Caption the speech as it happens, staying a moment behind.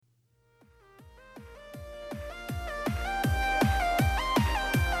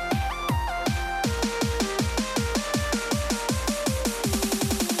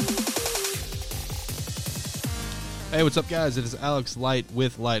Hey, what's up, guys? It is Alex Light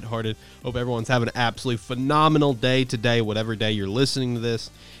with Lighthearted. Hope everyone's having an absolutely phenomenal day today, whatever day you're listening to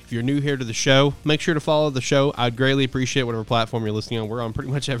this. If you're new here to the show, make sure to follow the show. I'd greatly appreciate whatever platform you're listening on. We're on pretty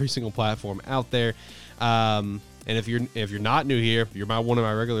much every single platform out there. And if you're not new here, you're one of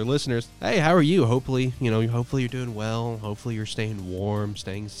my regular listeners. Hey, how are you? Hopefully you're doing well. Hopefully you're staying warm,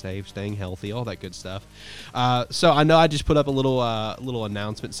 staying safe, staying healthy, all that good stuff. So I know I just put up a little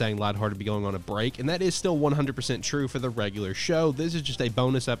announcement saying Lighthearted be going on a break, and that is still 100% true for the regular show. This is just a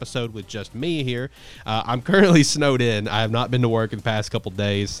bonus episode with just me here. I'm currently snowed in. I have not been to work in the past couple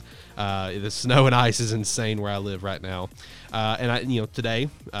days. The snow and ice is insane where I live right now. Today,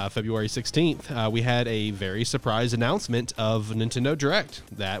 February 16th, we had a very surprise announcement of Nintendo Direct.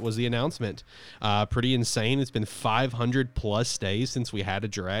 That was the announcement. Pretty insane. It's been 500 plus days since we had a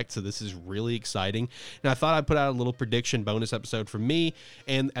Direct, so this is really exciting. And I thought I'd put out a little prediction bonus episode for me,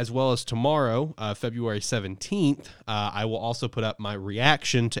 and as well as tomorrow, February 17th, I will also put up my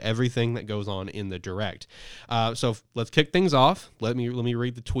reaction to everything that goes on in the Direct. So let's kick things off. Let me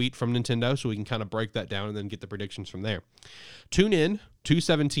read the tweet from Nintendo so we can kind of break that down and then get the predictions from there. Tune in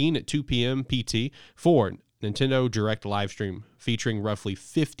 2/17 at 2 p.m. PT for Nintendo Direct livestream featuring roughly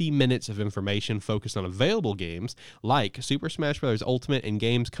 50 minutes of information focused on available games like Super Smash Bros. Ultimate and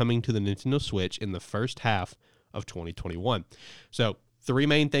games coming to the Nintendo Switch in the first half of 2021. So, three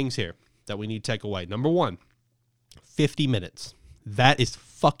main things here that we need to take away. Number one, 50 minutes. That is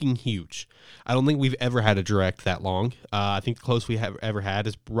fucking huge. I don't think we've ever had a Direct that long. I think the closest we have ever had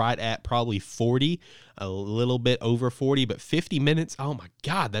is right at probably 40, a little bit over 40, but 50 minutes, oh my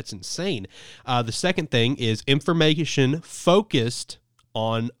God, that's insane. The second thing is information focused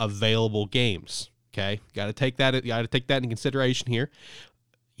on available games. Okay, got to take that into consideration here.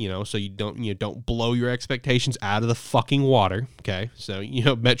 So you don't blow your expectations out of the fucking water. Okay, so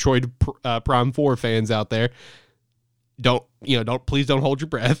Metroid Prime 4 fans out there, please don't hold your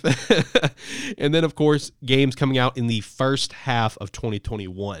breath. And then, of course, games coming out in the first half of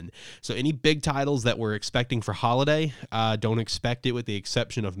 2021. So any big titles that we're expecting for holiday, don't expect it with the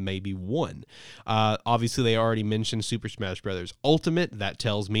exception of maybe one. Obviously, they already mentioned Super Smash Bros. Ultimate. That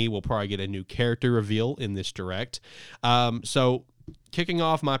tells me we'll probably get a new character reveal in this Direct. So kicking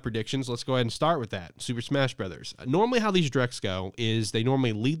off my predictions, let's go ahead and start with that. Super Smash Brothers. Normally how these Directs go is they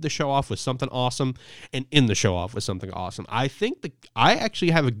normally lead the show off with something awesome and end the show off with something awesome. I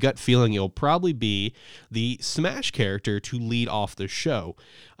actually have a gut feeling it'll probably be the Smash character to lead off the show.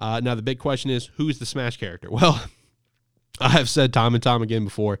 Now the big question is, who's the Smash character? Well, I have said time and time again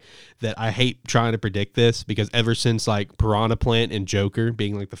before that I hate trying to predict this because ever since like Piranha Plant and Joker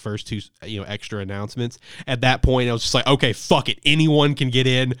being like the first two, extra announcements, at that point I was just like, okay, fuck it. Anyone can get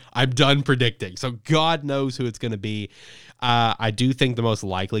in. I'm done predicting. So God knows who it's going to be. I do think the most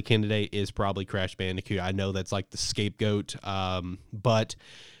likely candidate is probably Crash Bandicoot. I know that's like the scapegoat, but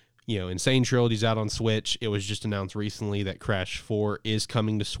Insane Trilogy's out on Switch. It was just announced recently that Crash 4 is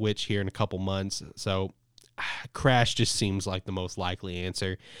coming to Switch here in a couple months. So Crash just seems like the most likely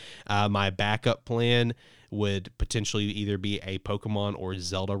answer. My backup plan would potentially either be a Pokemon or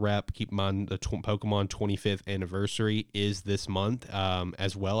Zelda rep. Keep in mind the Pokemon 25th anniversary is this month,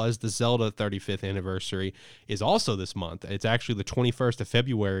 as well as the Zelda 35th anniversary is also this month. It's actually the 21st of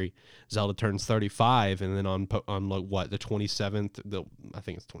February. Zelda turns 35, and then on the 27th, I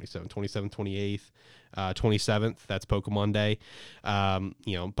think it's 27th, 28th. 27th, that's Pokemon Day.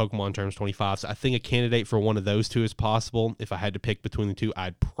 Pokemon turns 25. So I think a candidate for one of those two is possible. If I had to pick between the two,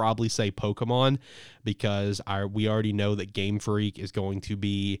 I'd probably say Pokemon because we already know that Game Freak is going to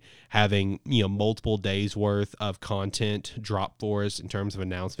be having, multiple days worth of content drop for us in terms of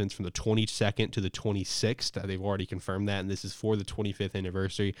announcements from the 22nd to the 26th. They've already confirmed that, and this is for the 25th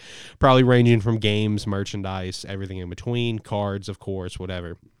anniversary. Probably ranging from games, merchandise, everything in between, cards, of course,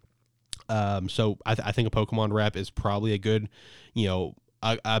 whatever. So I think a Pokemon rep is probably a good,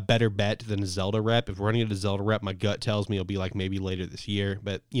 a better bet than a Zelda rep. If we're running into a Zelda rep, my gut tells me it'll be like maybe later this year.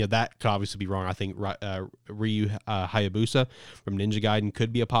 But, that could obviously be wrong. I think Ryu Hayabusa from Ninja Gaiden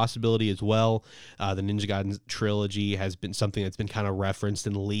could be a possibility as well. The Ninja Gaiden trilogy has been something that's been kind of referenced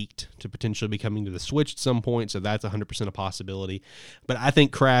and leaked to potentially be coming to the Switch at some point. So that's 100% a possibility. But I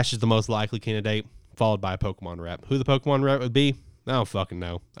think Crash is the most likely candidate, followed by a Pokemon rep. Who the Pokemon rep would be? I don't fucking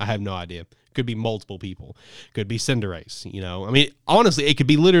know. I have no idea. Could be multiple people. Could be Cinderace, honestly, it could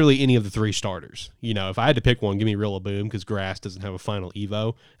be literally any of the three starters. If I had to pick one, give me Rillaboom because Grass doesn't have a final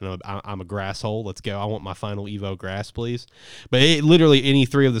Evo, and I'm a grass hole. Let's go. I want my final Evo Grass, please. But literally any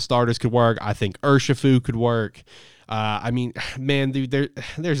three of the starters could work. I think Urshifu could work. I mean, man, dude,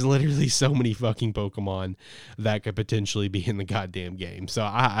 there's literally so many fucking Pokemon that could potentially be in the goddamn game. So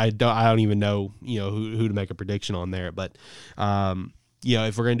I don't even know, who to make a prediction on there. But,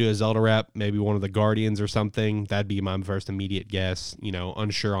 if we're going to do a Zelda rep, maybe one of the Guardians or something, that'd be my first immediate guess.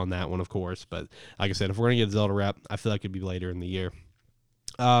 Unsure on that one, of course. But like I said, if we're going to get a Zelda rep, I feel like it'd be later in the year.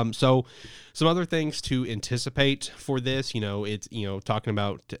 So some other things to anticipate for this, it's, talking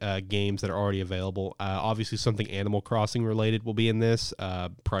about games that are already available. Obviously something Animal Crossing related will be in this,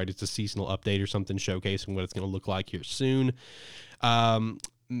 probably just a seasonal update or something showcasing what it's going to look like here soon.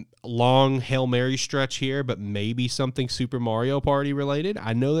 Long Hail Mary stretch here, but maybe something Super Mario Party related.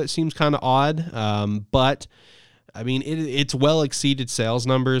 I know that seems kind of odd, but I mean, it's well exceeded sales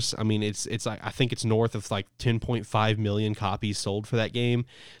numbers. I mean, it's like, I think it's north of like 10.5 million copies sold for that game.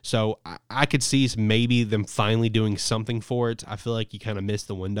 So I could see maybe them finally doing something for it. I feel like you kind of missed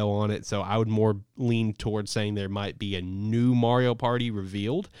the window on it. So I would more lean towards saying there might be a new Mario Party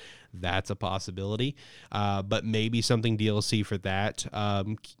revealed. That's a possibility. But maybe something DLC for that.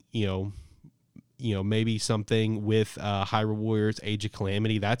 Maybe something with Hyrule Warriors Age of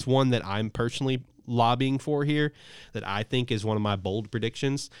Calamity. That's one that I'm personally lobbying for here, that I think is one of my bold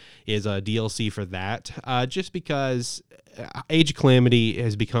predictions, is a DLC for that, just because Age of Calamity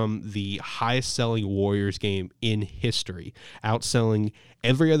has become the highest selling Warriors game in history, outselling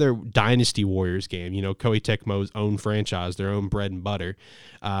every other Dynasty Warriors game, Koei Tecmo's own franchise, their own bread and butter.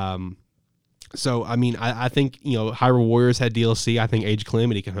 So, I mean, I think, Hyrule Warriors had DLC. I think Age of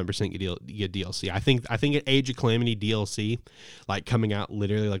Calamity can 100% get DLC. I think an Age of Calamity DLC, like coming out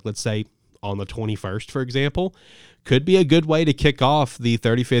literally, like let's say on the 21st, for example, could be a good way to kick off the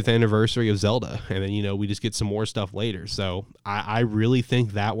 35th anniversary of Zelda. And then, we just get some more stuff later. So I really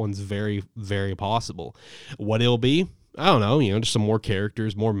think that one's very, very possible. What it'll be, I don't know, just some more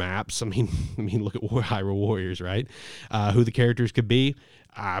characters, more maps. I mean, look at Hyrule Warriors, right? Who the characters could be.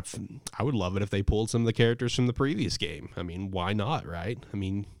 I would love it if they pulled some of the characters from the previous game. I mean, why not, right? I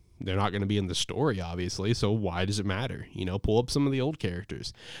mean, they're not going to be in the story, obviously, so why does it matter? Pull up some of the old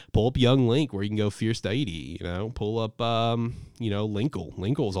characters. Pull up Young Link, where you can go Fierce Deity. Pull up, Linkle.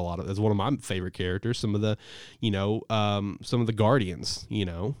 Linkle's that's one of my favorite characters. Some of the, some of the Guardians.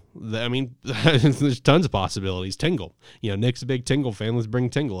 I mean, there's tons of possibilities. Tingle. Nick's a big Tingle fan. Let's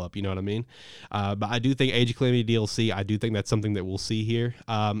bring Tingle up. You know what I mean? But I do think Age of Calamity DLC. I do think that's something that we'll see here.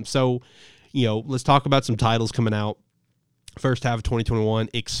 So, let's talk about some titles coming out. First half of 2021,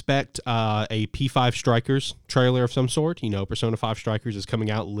 expect a P5 Strikers trailer of some sort. Persona 5 Strikers is coming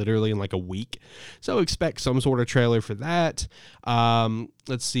out literally in like a week. So expect some sort of trailer for that.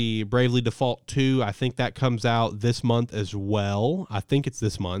 Let's see, Bravely Default 2, I think that comes out this month as well. I think it's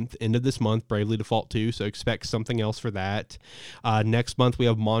this month, end of this month, Bravely Default 2, so expect something else for that. Next month, we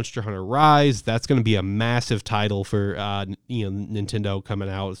have Monster Hunter Rise. That's going to be a massive title for, Nintendo coming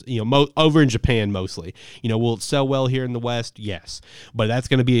out, over in Japan mostly. Will it sell well here in the West? Yes. But that's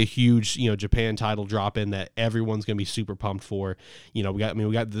going to be a huge, Japan title drop in that everyone's going to be super pumped for. We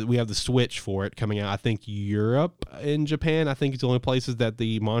have the Switch for it coming out. I think Europe and Japan, I think it's the only places that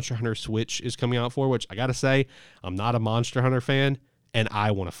the Monster Hunter Switch is coming out for, which I gotta say, I'm not a Monster Hunter fan, and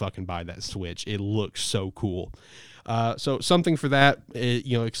I want to fucking buy that Switch. It looks so cool. So something for that,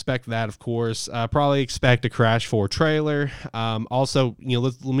 expect that, of course. Probably expect a Crash 4 trailer. Also,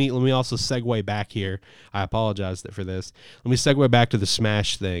 let me also segue back here. I apologize for this. Let me segue back to the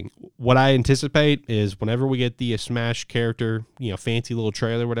Smash thing. What I anticipate is whenever we get the Smash character, fancy little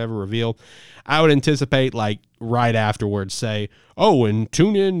trailer, whatever, reveal, I would anticipate like right afterwards say, oh, and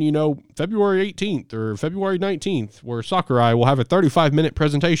tune in, February 18th or February 19th, where Sakurai will have a 35-minute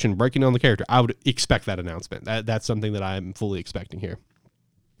presentation breaking down the character. I would expect that announcement. That's something that I'm fully expecting here.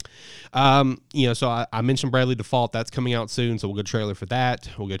 So I mentioned Bravely Default. That's coming out soon, so we'll get a trailer for that.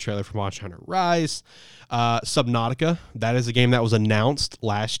 We'll get a trailer for Monster Hunter Rise. Subnautica, that is a game that was announced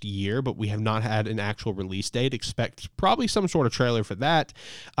last year, but we have not had an actual release date. Expect probably some sort of trailer for that.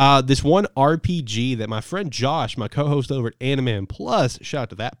 This one RPG that my friend Josh, my co-host over at Anime Plus, shout out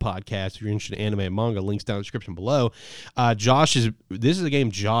to that podcast if you're interested in anime and manga, links down in the description below. This is a game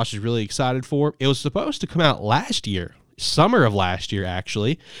Josh is really excited for. It was supposed to come out last year. Summer of last year,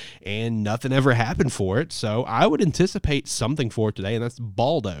 actually, and nothing ever happened for it. So I would anticipate something for it today, and that's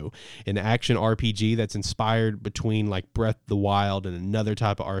Baldo, an action RPG that's inspired between like Breath of the Wild and another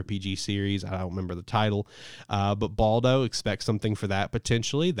type of RPG series. I don't remember the title, but Baldo, expect something for that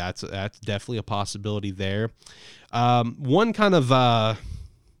potentially. That's definitely a possibility there. One kind of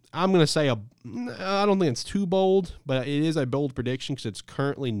I'm going to say I don't think it's too bold, but it is a bold prediction because it's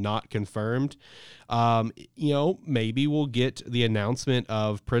currently not confirmed. Maybe we'll get the announcement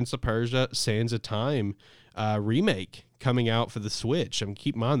of Prince of Persia Sands of Time remake coming out for the Switch. I mean,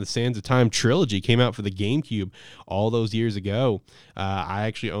 keep in mind the Sands of Time trilogy came out for the GameCube all those years ago. I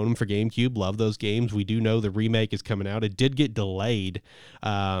actually own them for GameCube. Love those games. We do know the remake is coming out. It did get delayed.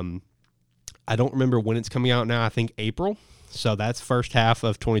 I don't remember when it's coming out now. I think April. So that's first half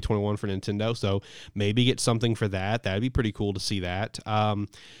of 2021 for Nintendo. So maybe get something for that. That'd be pretty cool to see that.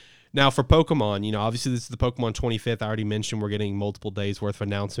 Now for Pokemon, obviously this is the Pokemon 25th. I already mentioned we're getting multiple days worth of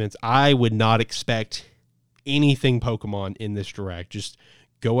announcements. I would not expect anything Pokemon in this Direct. Just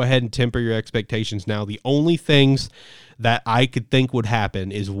go ahead and temper your expectations now. The only things that I could think would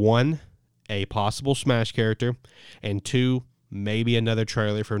happen is 1, a possible Smash character, and 2, maybe another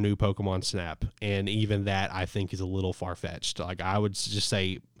trailer for new Pokemon Snap. And even that I think is a little far-fetched. Like, I would just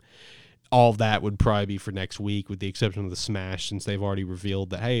say all of that would probably be for next week, with the exception of the Smash, since they've already revealed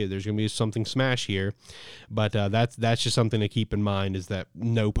that, hey, there's going to be something Smash here. But that's just something to keep in mind, is that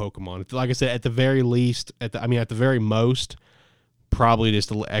no Pokemon. Like I said, at the very least, at the very most, probably just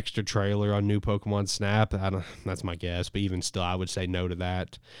a little extra trailer on new Pokemon Snap. That's my guess, but even still, I would say no to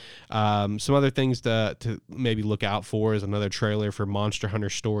that. Some other things to maybe look out for is another trailer for Monster Hunter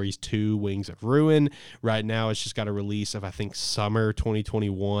Stories 2: Wings of Ruin. Right now, it's just got a release of, I think, summer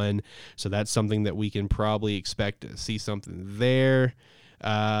 2021, so that's something that we can probably expect to see something there.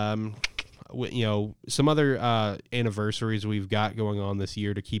 Some other anniversaries we've got going on this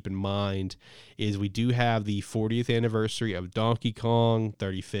year to keep in mind is we do have the 40th anniversary of Donkey Kong,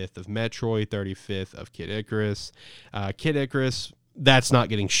 35th of Metroid, 35th of Kid Icarus. Kid Icarus, that's not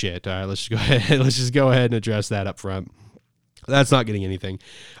getting shit. All right, let's just go ahead and address that up front. That's not getting anything.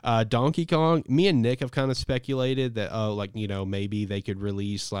 Donkey Kong, me and Nick have kind of speculated that, maybe they could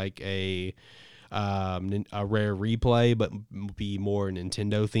release like a rare replay, but be more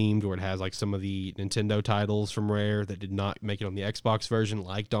Nintendo themed, where it has like some of the Nintendo titles from Rare that did not make it on the Xbox version,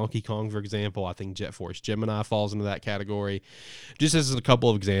 like Donkey Kong, for example. I think Jet Force Gemini falls into that category. Just as a couple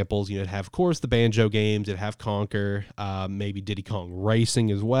of examples, it'd have, of course, the Banjo games, it'd have Conker, maybe Diddy Kong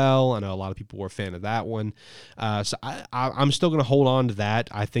Racing as well. I know a lot of people were a fan of that one. So I'm still going to hold on to that.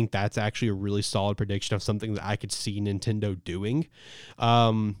 I think that's actually a really solid prediction of something that I could see Nintendo doing.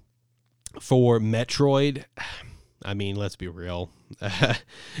 For Metroid, I mean, let's be real.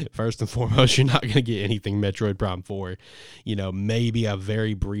 First and foremost, you're not going to get anything Metroid Prime 4. Maybe a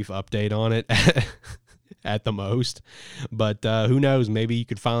very brief update on it at the most. But who knows? Maybe you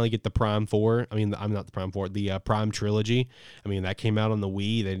could finally get the Prime 4. I mean, I'm not the Prime 4, the Prime Trilogy. I mean, that came out on the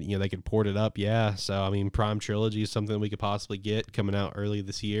Wii. Then they could port it up. Yeah. So, I mean, Prime Trilogy is something we could possibly get coming out early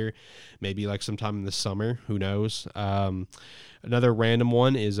this year. Maybe like sometime in the summer. Who knows? Another random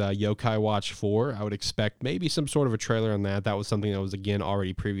one is Yokai Watch 4. I would expect maybe some sort of a trailer on that. That was something that was, again,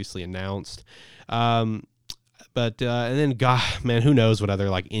 already previously announced. And then, God, man, who knows what other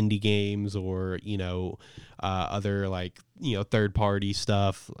like indie games or, other like, third-party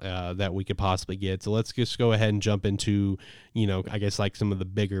stuff that we could possibly get. So let's just go ahead and jump into, I guess like some of the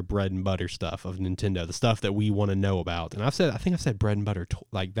bigger bread and butter stuff of Nintendo, the stuff that we want to know about. And I think I've said bread and butter,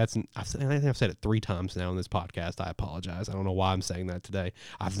 I think I've said it 3 times now in this podcast. I apologize. I don't know why I'm saying that today.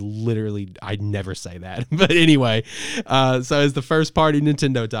 I never say that. But anyway, so as the first party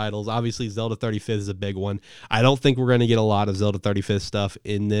Nintendo titles, obviously Zelda 35th is a big one. I don't think we're going to get a lot of Zelda 35th stuff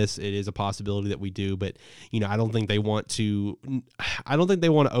in this. It is a possibility that we do, but I don't think they want to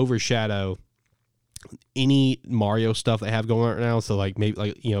overshadow any Mario stuff they have going on right now. So like maybe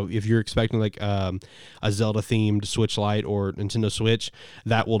if you're expecting like a Zelda themed Switch Lite or Nintendo Switch,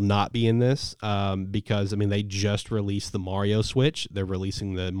 that will not be in this because they just released the Mario Switch. They're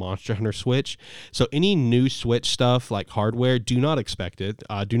releasing the Monster Hunter Switch. So any new Switch stuff like hardware, do not expect it.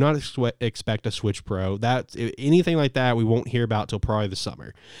 Do not expect a Switch Pro. Anything like that we won't hear about till probably the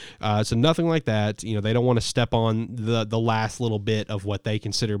summer. So nothing like that. They don't want to step on the last little bit of what they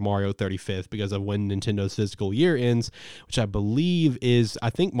consider Mario 35th because of when Nintendo's fiscal year ends, which I believe is, I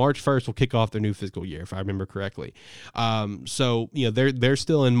think March 1st will kick off their new fiscal year, if I remember correctly. So they're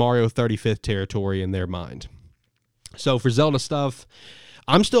still in Mario 35th territory in their mind. So for Zelda stuff,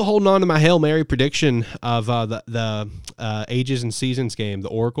 I'm still holding on to my Hail Mary prediction of the Ages and Seasons game, the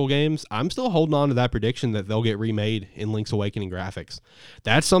Oracle games. I'm still holding on to that prediction that they'll get remade in Link's Awakening graphics.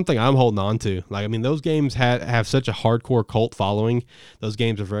 That's something I'm holding on to. Those games have such a hardcore cult following. Those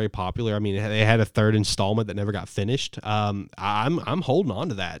games are very popular. They had a 3rd installment that never got finished. I'm holding on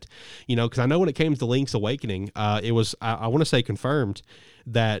to that, because I know when it came to Link's Awakening, it was, I want to say confirmed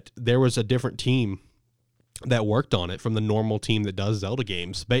that there was a different team that worked on it from the normal team that does Zelda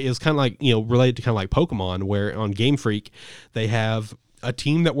games. But it's kind of like, related to kind of like Pokemon, where on Game Freak, they have a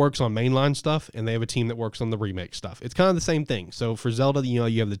team that works on mainline stuff and they have a team that works on the remake stuff. It's kind of the same thing. So for Zelda, you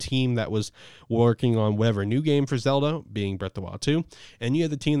have the team that was working on whatever new game for Zelda, being Breath of the Wild 2, and you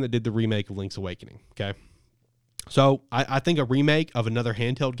have the team that did the remake of Link's Awakening. Okay. So I think a remake of another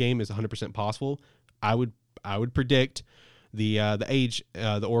handheld game is 100% possible. I would predict the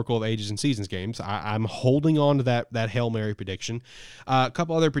Oracle of Ages and Seasons games. I'm holding on to that Hail Mary prediction. A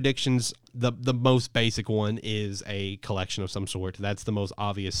couple other predictions. The most basic one is a collection of some sort. That's the most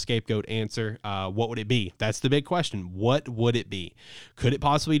obvious scapegoat answer. What would it be? That's the big question. What would it be? Could it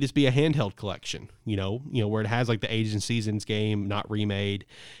possibly just be a handheld collection? Where it has like the Ages and Seasons game, not remade.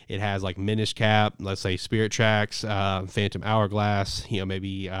 It has like Minish Cap, let's say Spirit Tracks, Phantom Hourglass,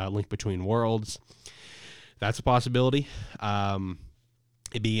 maybe Link Between Worlds. That's a possibility.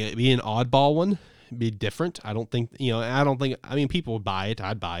 It'd be an oddball one. It'd be different. I mean, people would buy it.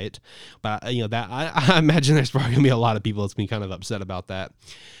 I'd buy it. But, I imagine there's probably going to be a lot of people that's been kind of upset about that.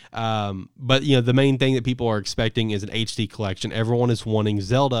 But the main thing that people are expecting is an HD collection. Everyone is wanting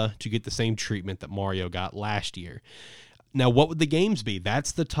Zelda to get the same treatment that Mario got last year. Now, what would the games be?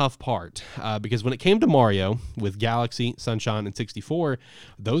 That's the tough part, because when it came to Mario with Galaxy, Sunshine, and 64,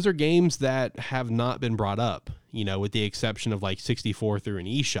 those are games that have not been brought up, with the exception of like 64 through an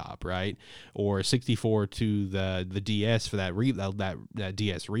eShop, right? Or 64 to the DS for that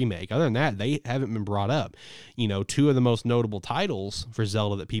DS remake. Other than that, they haven't been brought up. Two of the most notable titles for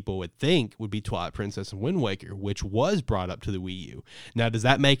Zelda that people would think would be Twilight Princess and Wind Waker, which was brought up to the Wii U. Now, does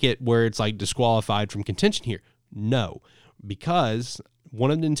that make it where it's like disqualified from contention here? No. Because one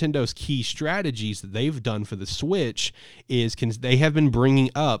of Nintendo's key strategies that they've done for the Switch is they have been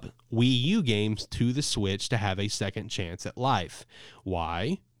bringing up Wii U games to the Switch to have a second chance at life.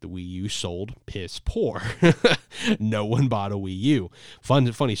 Why? The Wii U sold piss poor. No one bought a Wii U.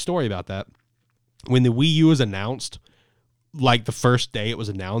 Funny story about that. When the Wii U was announced, like the first day it was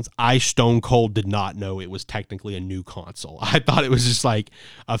announced, I stone cold did not know it was technically a new console. I thought it was just like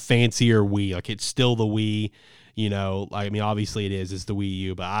a fancier Wii. Like it's still the Wii. Obviously it is the Wii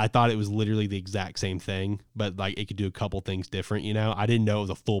U, but I thought it was literally the exact same thing, but like it could do a couple things different, I didn't know it was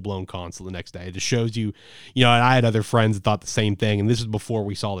a full-blown console the next day. It just shows you, and I had other friends that thought the same thing, and this is before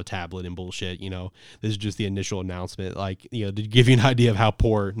we saw the tablet and bullshit, this is just the initial announcement, to give you an idea of how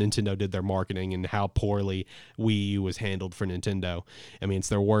poor Nintendo did their marketing and how poorly Wii U was handled for Nintendo. I mean, it's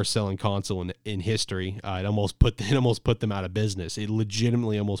their worst selling console in history. It almost put them out of business. It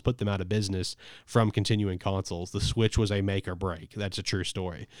legitimately almost put them out of business from continuing consoles. The Switch was a make or break. That's a true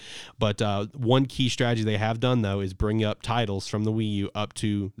story. But one key strategy they have done, though, is bring up titles from the Wii U up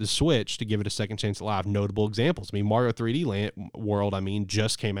to the Switch to give it a second chance at life. Notable examples. I mean, Mario 3D World,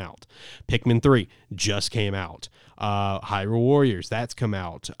 just came out. Pikmin 3 just came out. Hyrule Warriors, that's come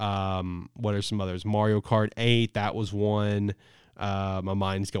out. What are some others? Mario Kart 8, that was one. My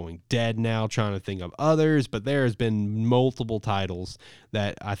mind's going dead now trying to think of others, but there has been multiple titles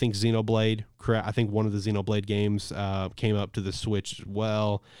that I think Xenoblade, I think one of the Xenoblade games came up to the Switch as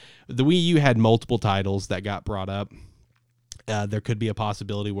well. The Wii U had multiple titles that got brought up. There could be a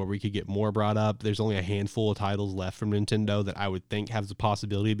possibility where we could get more brought up. There's only a handful of titles left from Nintendo that I would think has the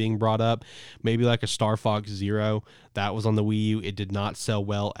possibility of being brought up. Maybe like a Star Fox Zero. That was on the Wii U. It did not sell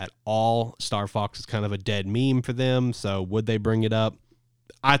well at all. Star Fox is kind of a dead meme for them. So would they bring it up?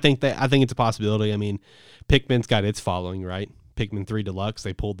 I think it's a possibility. I mean, Pikmin's got its following, right? Pikmin 3 Deluxe,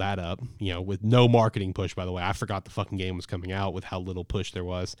 they pulled that up, with no marketing push, by the way. I forgot the fucking game was coming out with how little push there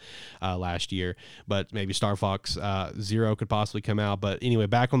was last year. But maybe Star Fox Zero could possibly come out. But anyway,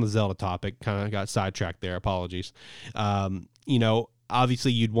 back on the Zelda topic, kind of got sidetracked there. Apologies.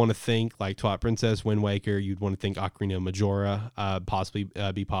 Obviously, you'd want to think like Twilight Princess, Wind Waker. You'd want to think Ocarina of Majora possibly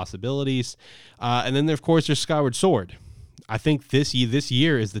be possibilities. And then, of course, there's Skyward Sword. I think this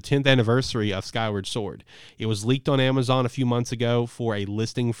year is the 10th anniversary of Skyward Sword. It was leaked on Amazon a few months ago for a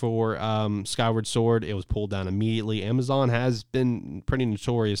listing for Skyward Sword. It was pulled down immediately. Amazon has been pretty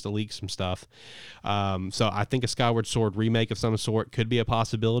notorious to leak some stuff. So I think a Skyward Sword remake of some sort could be a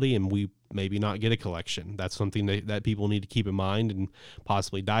possibility, and we maybe not get a collection. That's something that people need to keep in mind and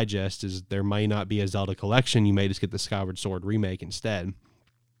possibly digest, is there may not be a Zelda collection. You may just get the Skyward Sword remake instead.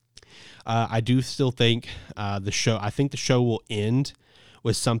 I do still think the show will end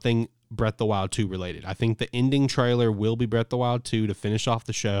with something Breath of the Wild 2 related. I think the ending trailer will be Breath of the Wild 2 to finish off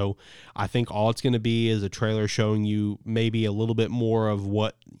the show. I think all it's going to be is a trailer showing you maybe a little bit more of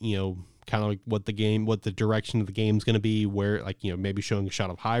what, kind kind of like what the direction of the game's going to be, where, like, maybe showing a shot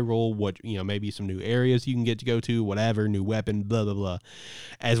of Hyrule, what, maybe some new areas you can get to go to, whatever, new weapon, blah, blah, blah,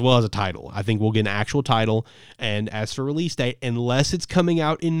 as well as a title. I think we'll get an actual title. And as for release date, unless it's coming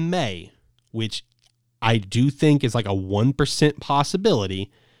out in May, which I do think is like a 1% possibility,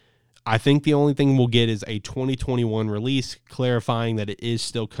 I think the only thing we'll get is a 2021 release, clarifying that it is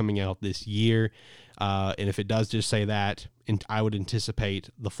still coming out this year. And if it does just say that, I would anticipate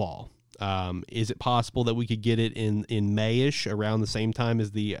the fall. Is it possible that we could get it in May-ish, around the same time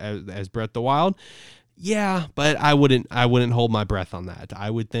as as Breath of the Wild? Yeah, but I wouldn't hold my breath on that. I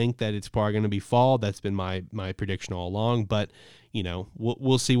would think that it's probably going to be fall. That's been my prediction all along. But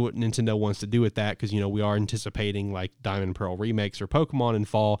we'll see what Nintendo wants to do with that, because we are anticipating like Diamond and Pearl remakes or Pokemon in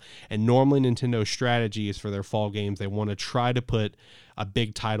fall. And normally Nintendo's strategy is for their fall games, they want to try to put a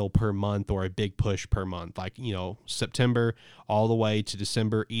big title per month or a big push per month. Like, September all the way to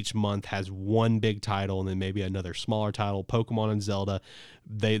December, each month has one big title and then maybe another smaller title. Pokemon and Zelda,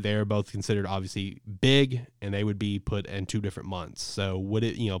 they're both considered obviously big, and they would be put in 2 different months. So would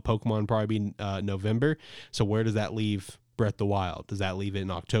it, Pokemon probably be November. So where does that leave Breath of the Wild? Does that leave it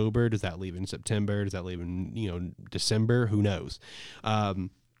in October? Does that leave it in September? Does that leave it in, December? Who knows?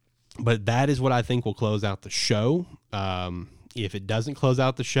 But that is what I think will close out the show. If it doesn't close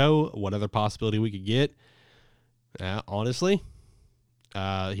out the show, what other possibility we could get? Honestly,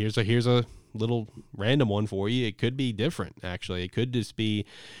 here's a little random one for you. It could be different, actually. It could just be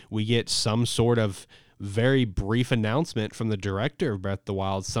we get some sort of very brief announcement from the director of Breath of the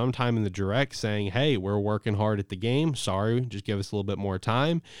Wild sometime in the direct saying, hey, we're working hard at the game. Sorry, just give us a little bit more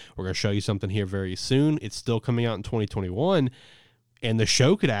time. We're going to show you something here very soon. It's still coming out in 2021. And the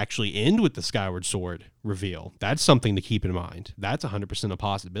show could actually end with the Skyward Sword reveal. That's something to keep in mind. That's 100% a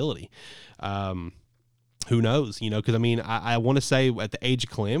possibility. Who knows? Because I want to say at the Age of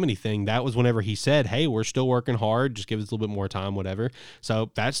Calamity thing, that was whenever he said, hey, we're still working hard. Just give us a little bit more time, whatever.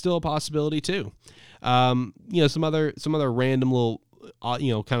 So that's still a possibility too. Some other random little,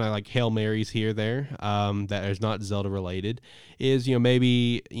 kind of like Hail Marys here, there, that is not Zelda related is,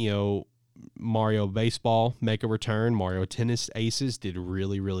 maybe, Mario Baseball make a return. Mario Tennis Aces did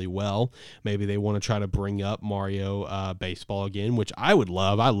really, really well. Maybe they want to try to bring up Mario Baseball again, which I would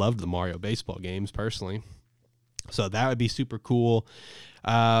love. I loved the Mario Baseball games personally. So that would be super cool.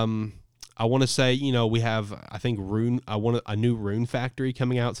 I want to say, we have, I think, a new Rune Factory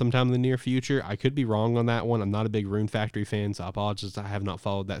coming out sometime in the near future. I could be wrong on that one. I'm not a big Rune Factory fan, so I apologize. I have not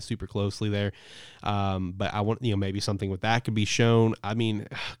followed that super closely there. But I want, maybe something with that could be shown.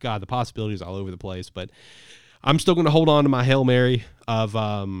 God, the possibilities are all over the place. But I'm still going to hold on to my Hail Mary of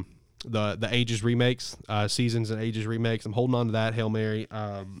the Ages remakes, Seasons and Ages remakes. I'm holding on to that Hail Mary.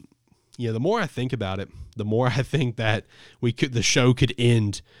 The more I think about it, the more I think that the show could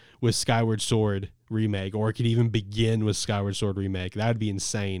end with Skyward Sword remake, or it could even begin with Skyward Sword remake. That would be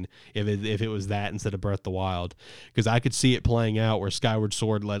insane if it was that instead of Breath of the Wild, because I could see it playing out where Skyward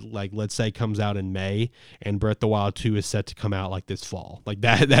Sword, let's say, comes out in May, and Breath of the Wild 2 is set to come out like this fall. Like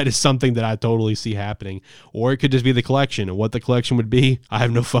that is something that I totally see happening. Or it could just be the collection, and what the collection would be, I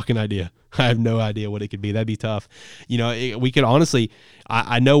have no fucking idea. I have no idea what it could be. That'd be tough. We could honestly,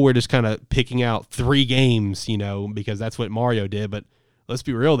 I know we're just kind of picking out 3 games, because that's what Mario did, but let's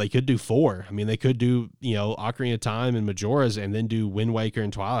be real, they could do 4. They could do, Ocarina of Time and Majora's, and then do Wind Waker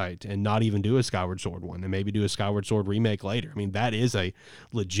and Twilight, and not even do a Skyward Sword one, and maybe do a Skyward Sword remake later. That is a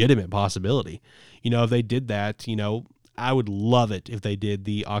legitimate possibility. If they did that, I would love it if they did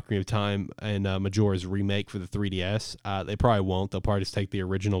the Ocarina of Time and Majora's remake for the 3DS. They probably won't. They'll probably just take the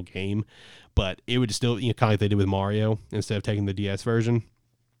original game, but it would still, kind of like they did with Mario, instead of taking the DS version.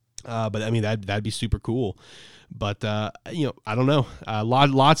 But that'd be super cool. But I don't know.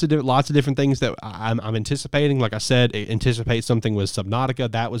 Lots of different things that I'm anticipating. Like I said, anticipate something with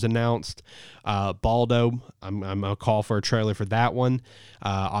Subnautica that was announced. Baldo, I'm gonna call for a trailer for that one.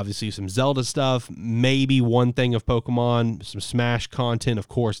 Obviously some Zelda stuff. Maybe one thing of Pokemon. Some Smash content. Of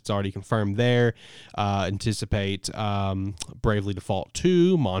course, it's already confirmed there. Anticipate Bravely Default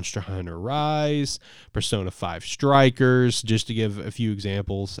 2, Monster Hunter Rise, Persona 5 Strikers, just to give a few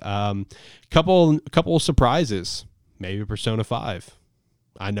examples. Couple of surprises. Maybe Persona 5.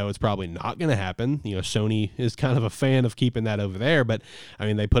 I know it's probably not going to happen. Sony is kind of a fan of keeping that over there, but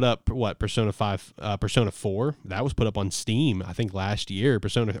they put up Persona 5, Persona 4. That was put up on Steam, I think last year.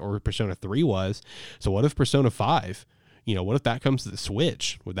 Persona 3 was. So what if Persona 5? What if that comes to the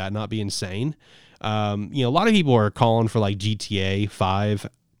Switch? Would that not be insane? A lot of people are calling for like GTA 5.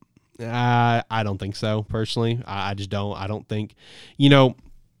 I don't think so, personally. I just don't. I don't think,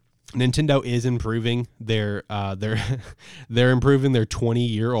 Nintendo is improving their they're improving their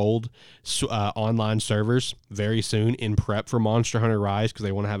 20-year-old online servers very soon in prep for Monster Hunter Rise, because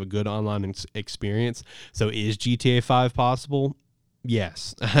they want to have a good online experience. So is GTA 5 possible?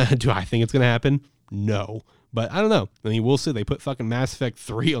 Yes. Do I think it's going to happen? No. But I don't know. I mean, we'll see. They put fucking Mass Effect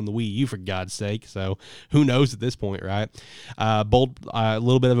 3 on the Wii U, for God's sake. So who knows at this point, right? A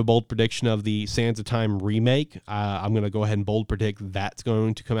little bit of a bold prediction of the Sands of Time remake. I'm going to go ahead and bold predict that's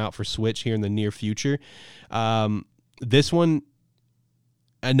going to come out for Switch here in the near future. This one,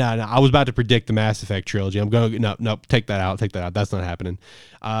 no, I was about to predict the Mass Effect trilogy. I'm going to, no, take that out. That's not happening.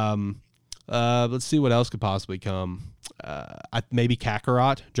 Let's see what else could possibly come. Maybe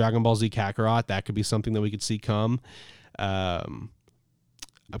Kakarot, Dragon Ball Z Kakarot. That could be something that we could see come. I'm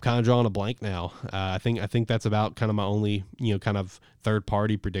kind of drawing a blank now. I think that's about kind of my only, kind of third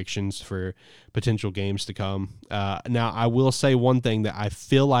party predictions for potential games to come. Now I will say one thing that I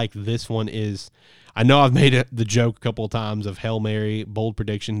feel like this one is, I know I've made the joke a couple of times of Hail Mary, bold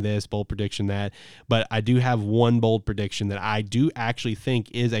prediction this, bold prediction that, but I do have one bold prediction that I do actually think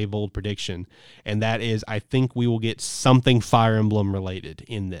is a bold prediction, and that is I think we will get something Fire Emblem related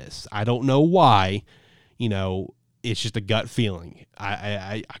in this. I don't know why, it's just a gut feeling.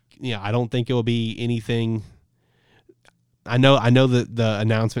 I don't think it will be anything. I know that the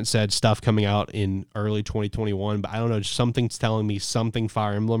announcement said stuff coming out in early 2021, but I don't know, just something's telling me something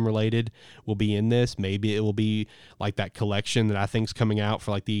Fire Emblem related will be in this. Maybe it will be like that collection that I think's coming out for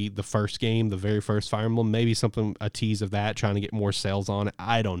like the first game, the very first Fire Emblem, maybe something, a tease of that, trying to get more sales on it.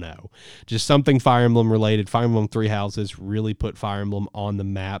 I don't know. Just something Fire Emblem related. Fire Emblem Three Houses really put Fire Emblem on the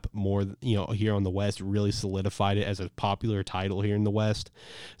map more, here on the West, really solidified it as a popular title here in the West.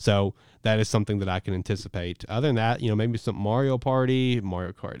 So that is something that I can anticipate. Other than that, maybe some Mario Party,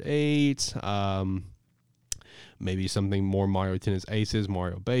 Mario Kart 8, maybe something more Mario Tennis Aces,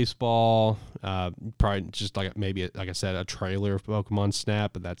 Mario Baseball, probably just like I said, a trailer of Pokemon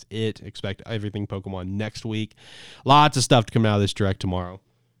Snap, but that's it. Expect everything Pokemon next week. Lots of stuff to come out of this Direct tomorrow.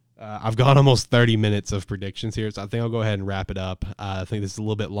 I've got almost 30 minutes of predictions here, so I think I'll go ahead and wrap it up. I think this is a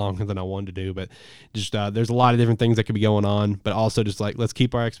little bit longer than I wanted to do, but just there's a lot of different things that could be going on, but also just like let's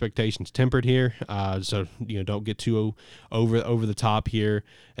keep our expectations tempered here. So don't get too over the top here,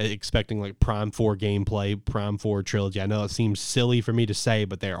 expecting like Prime 4 gameplay, Prime 4 trilogy. I know it seems silly for me to say,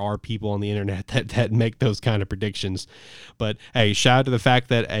 but there are people on the internet that make those kind of predictions. But hey, shout out to the fact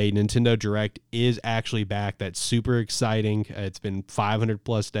that a Nintendo Direct is actually back. That's super exciting. It's been 500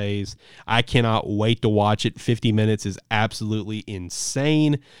 plus days. I cannot wait to watch it. 50 minutes is absolutely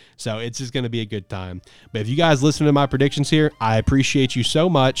insane. So it's just going to be a good time. But if you guys listen to my predictions here, I appreciate you so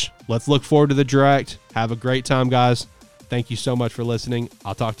much. Let's look forward to the Direct. Have a great time, guys. Thank you so much for listening.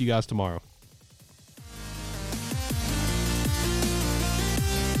 I'll talk to you guys tomorrow.